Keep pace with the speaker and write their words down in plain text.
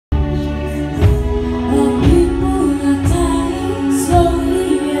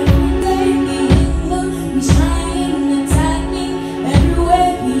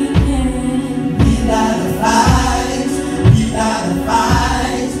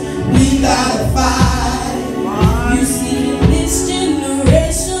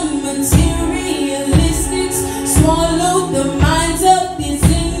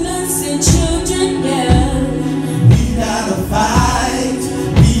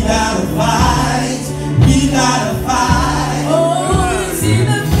gotta fight. Oh, you see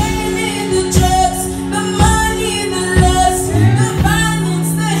the pain in the drugs, the money, the lust, the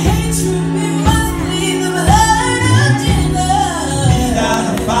violence, the hatred. We must bleed the blood of Jesus. We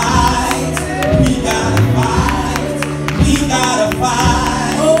gotta fight. We gotta fight. We gotta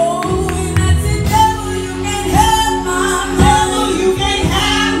fight. Oh, and I said, devil, you can't have my devil, you can't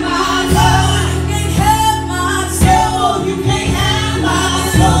have my devil, you can't have my soul, you can't have my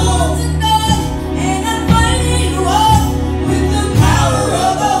soul. And I'm fighting you up with the power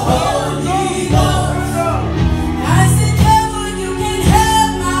of the Holy Ghost. I said, devil, you can't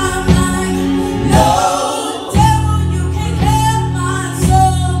have my mind. No, devil, you can't have my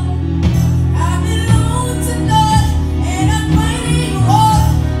soul. I belong to God, and I'm fighting you up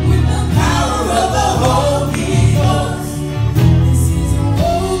with the power of the Holy Ghost. This is a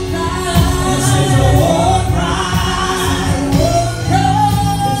war cry. This is a war cry.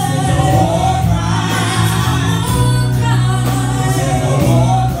 This is a war cry. This is a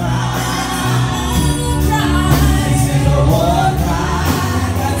war cry. This is a war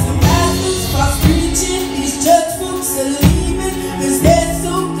cry. Got some pastors false preaching, these church folks are leaving, 'cause they're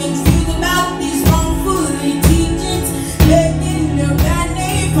so confused about these wrongfully teachings, making a bad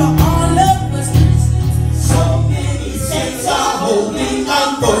name for all of us Christians. So many saints are holding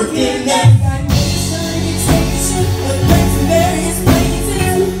unforgiveness. Got extension of breaks in various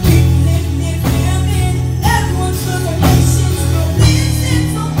places, people living in famine, everyone's full of patience. This is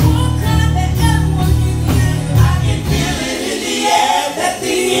a war cry that everyone can hear. I can feel it in the air that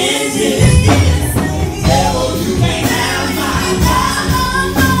the end is near. Devil, you can't have my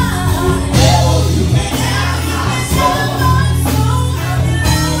mind. Devil, you can't have my soul.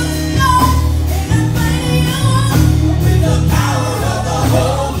 With the power of the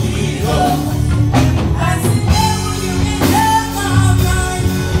Holy Ghost.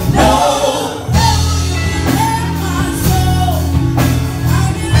 No.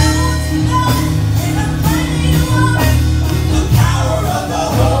 The power of the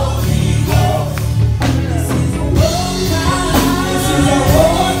Holy Ghost. This is a war cry. This is a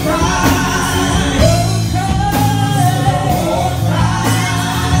war cry. This is a war cry.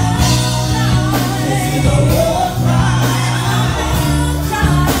 This is a war cry.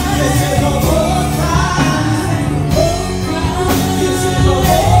 This is a war cry. This is a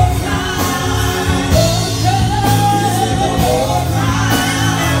war cry. This is a war cry.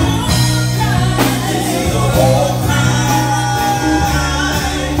 This is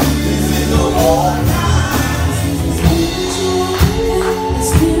a war cry. This is a spiritual warfare, a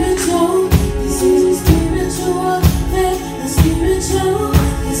spiritual. This is a spiritual warfare, a spiritual.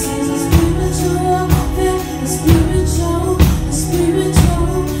 This is a spiritual warfare, a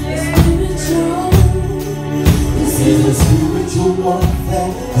spiritual. This is a spiritual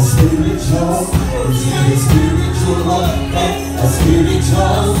warfare, a spiritual. This is a spiritual warfare,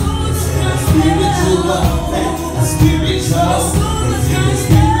 a spiritual. This is a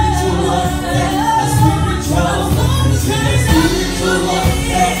spiritual warfare, a spiritual. This is a spiritual warfare, a spiritual. This is a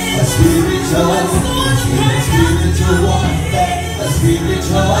spiritual warfare, a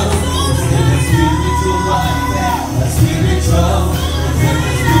spiritual. This is a spiritual warfare, a spiritual. This is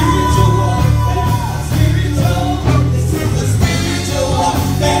a spiritual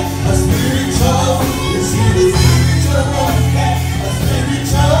warfare, a spiritual. This is a spiritual warfare, a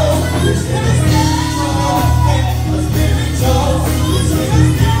spiritual. This is a spiritual warfare, a spiritual. This is a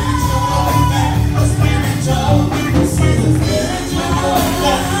spiritual warfare, a spiritual. This is a spiritual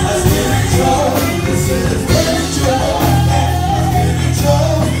warfare, a spiritual. This is a spiritual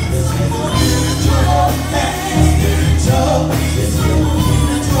warfare, a spiritual. This is a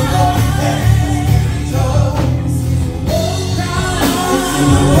spiritual warfare, a spiritual. This is a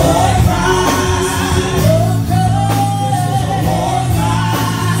war cry. This is a war cry.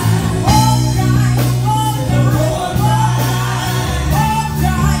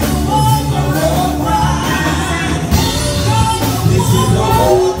 This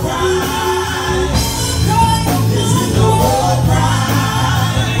is a war cry.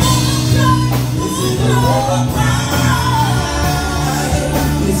 This is a war cry.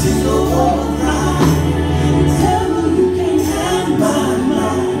 This is a war cry. Devil, you can't have my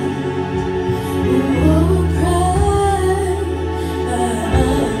mind.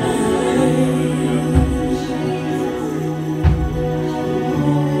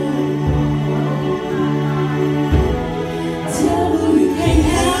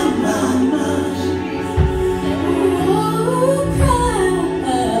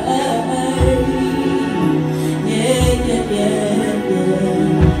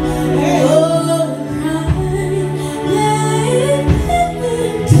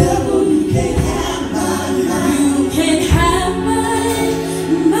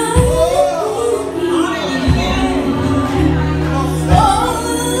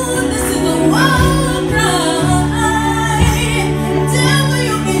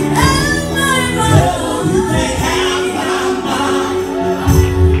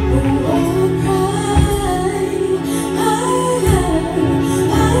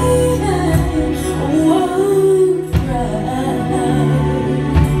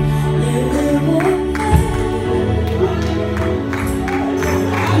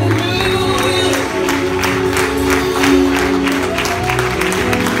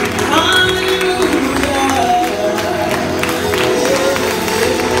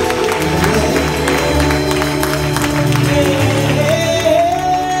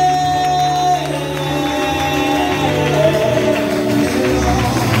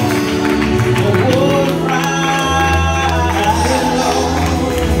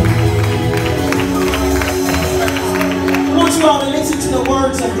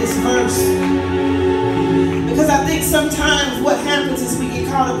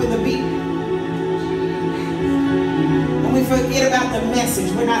 up in the beat. When we forget about the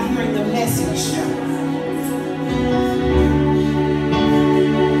message, we're not hearing the message.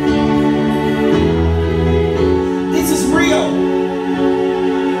 This is real.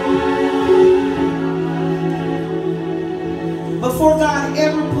 Before God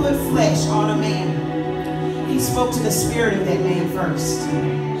ever put flesh on a man, He spoke to the spirit of that man first.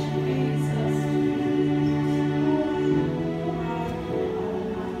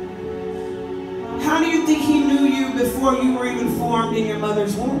 How do you think He knew you before you were even formed in your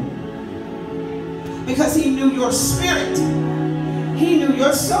mother's womb? Because He knew your spirit. He knew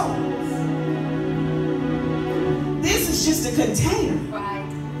your soul. This is just a container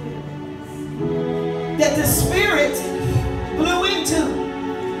that the spirit blew into,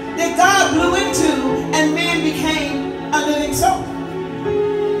 that God blew into, and man became a living soul.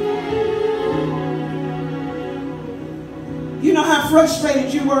 You know how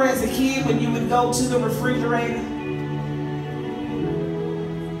frustrated you were as a kid when you would go to the refrigerator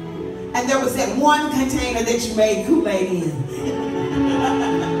and there was that one container that you made Kool-Aid in.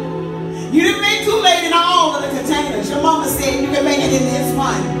 You didn't make Kool-Aid in all of the containers. Your mama said you can make it in this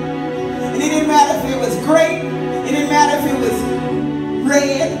one. And it didn't matter if it was grape, it didn't matter if it was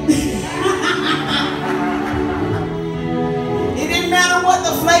red. It didn't matter what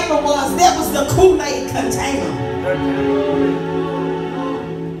the flavor was. That was the Kool-Aid container.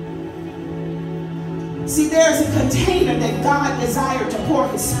 See, there's a container that God desired to pour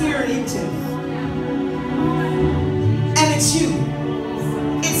His Spirit into. And it's you.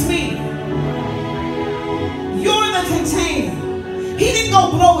 It's me. You're the container. He didn't go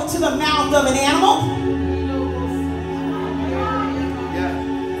blow it to the mouth of an animal.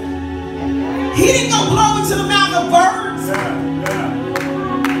 He didn't go blow it to the mouth of birds.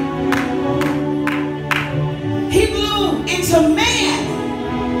 He blew into man.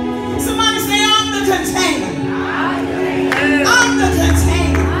 Somebody say, I'm the container. I'm the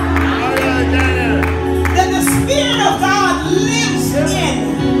container that the Spirit of God lives in.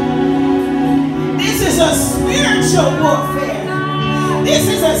 This is a spiritual warfare. This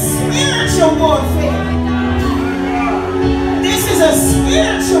is a spiritual warfare. This is a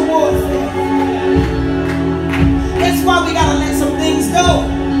spiritual warfare. That's why we gotta let some things go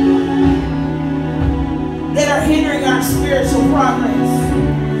that are hindering our spiritual progress.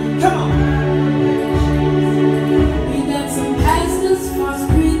 Come on. We got some pastors, false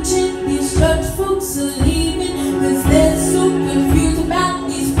preaching. These church folks are leaving because they're so confused about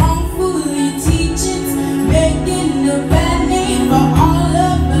these wrongfully teachings, making a bad name for all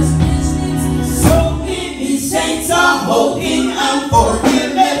of us Christians. So many saints are holding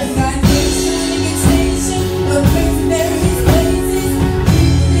unforgiveness. God gives an extension, but praise there is places.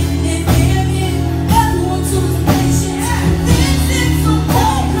 People in this area, everyone to the patient. This is the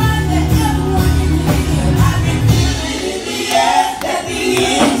whole crime that everyone can hear. I can feel it in the air that the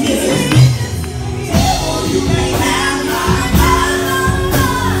end is. Devil, you can't have my mind.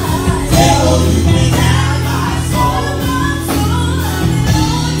 Devil, you can't have my soul.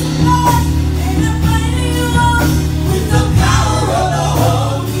 And I'm fighting you up with the power of the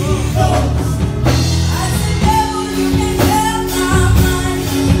Holy Ghost. I said, devil, you can't have my mind.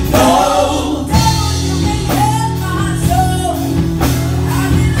 No. Devil, you can't have my soul. I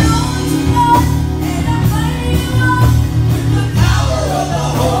belong to God, and I'm fighting you up with the power of the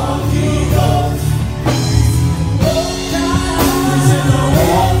Holy Ghost. This is the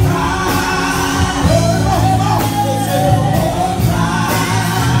war cry. This is the war cry. This is the war cry.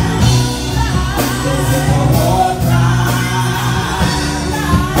 This is the war cry.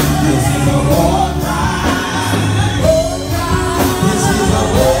 This is the war cry.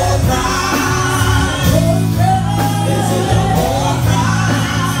 This is the war cry.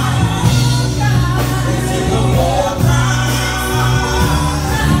 This is the war cry.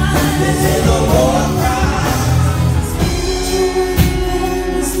 This is the war cry.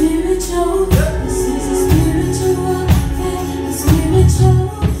 Spiritual, this is a spiritual warfare. The spiritual,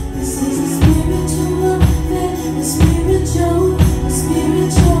 this is a spiritual warfare. The spiritual, the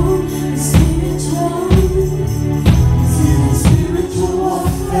spiritual, the spiritual. This is a spiritual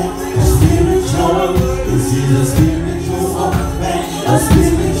warfare. The spiritual, This is a spiritual warfare. A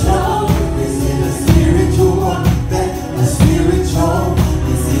spiritual. This is a spiritual warfare. A spiritual.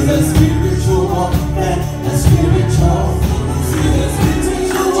 This is a spiritual warfare. A spiritual. This is a spiritual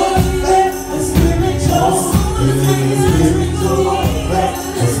warfare. A spiritual. This is a spiritual warfare.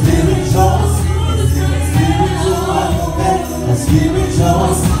 A spiritual. This is a spiritual warfare. A spiritual.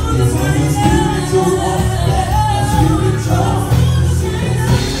 This is a spiritual warfare. A spiritual. This is a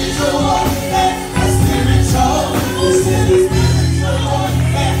spiritual warfare. A spiritual. This is a spiritual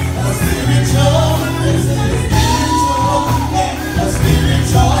warfare.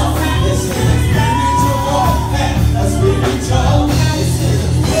 spiritual. It's in a spiritual warfare. A spiritual.